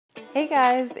Hey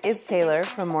guys, it's Taylor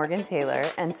from Morgan Taylor,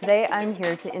 and today I'm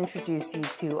here to introduce you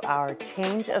to our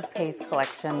Change of Pace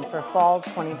collection for fall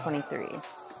 2023.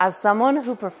 As someone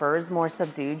who prefers more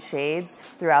subdued shades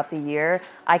throughout the year,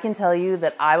 I can tell you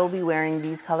that I will be wearing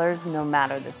these colors no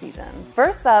matter the season.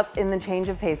 First up in the Change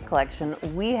of Pace collection,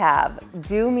 we have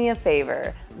Do Me a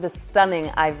Favor, the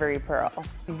stunning ivory pearl.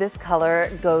 This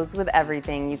color goes with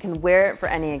everything. You can wear it for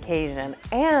any occasion,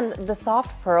 and the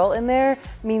soft pearl in there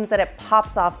means that it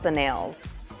pops off the nails.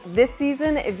 This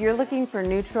season, if you're looking for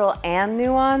neutral and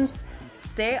nuanced,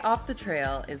 Stay Off the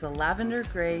Trail is a lavender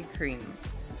gray cream.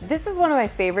 This is one of my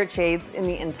favorite shades in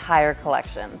the entire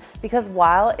collection because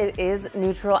while it is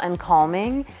neutral and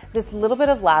calming, this little bit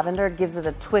of lavender gives it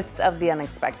a twist of the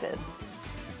unexpected.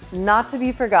 Not to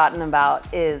be forgotten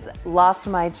about is Lost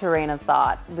My Terrain of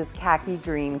Thought, this khaki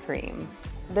green cream.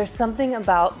 There's something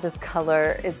about this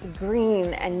color. It's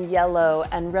green and yellow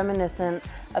and reminiscent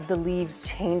of the leaves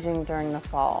changing during the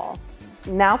fall.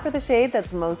 Now for the shade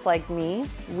that's most like me,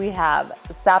 we have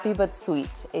Sappy But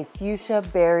Sweet, a fuchsia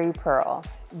berry pearl.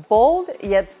 Bold,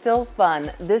 yet still fun,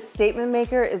 this statement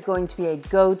maker is going to be a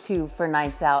go-to for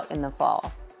nights out in the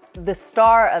fall. The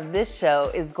star of this show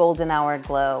is Golden Hour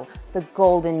Glow, the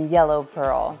golden yellow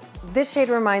pearl. This shade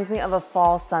reminds me of a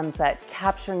fall sunset,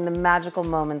 capturing the magical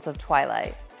moments of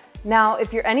twilight. Now,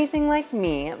 if you're anything like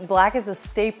me, black is a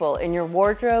staple in your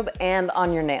wardrobe and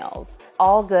on your nails.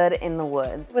 All good in the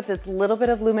woods. With its little bit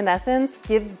of luminescence,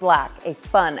 gives black a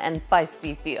fun and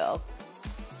feisty feel.